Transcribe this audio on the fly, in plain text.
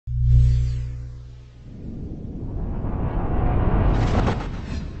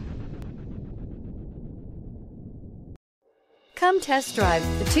Come test drive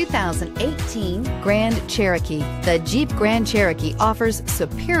the 2018 Grand Cherokee. The Jeep Grand Cherokee offers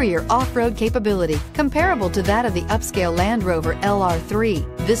superior off-road capability comparable to that of the upscale Land Rover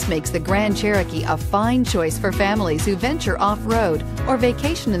LR3. This makes the Grand Cherokee a fine choice for families who venture off-road or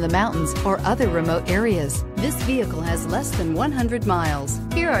vacation in the mountains or other remote areas. This vehicle has less than 100 miles.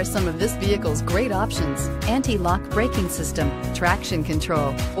 Here are some of this vehicle's great options: anti-lock braking system, traction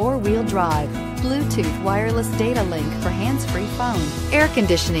control, four-wheel drive, Bluetooth wireless data link for hands-free phone, air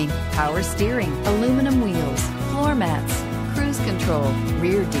conditioning, power steering, aluminum wheels, floor mats, cruise control,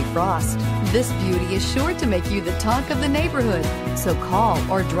 rear defrost. This beauty is sure to make you the talk of the neighborhood. So call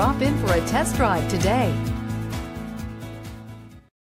or drop in for a test drive today.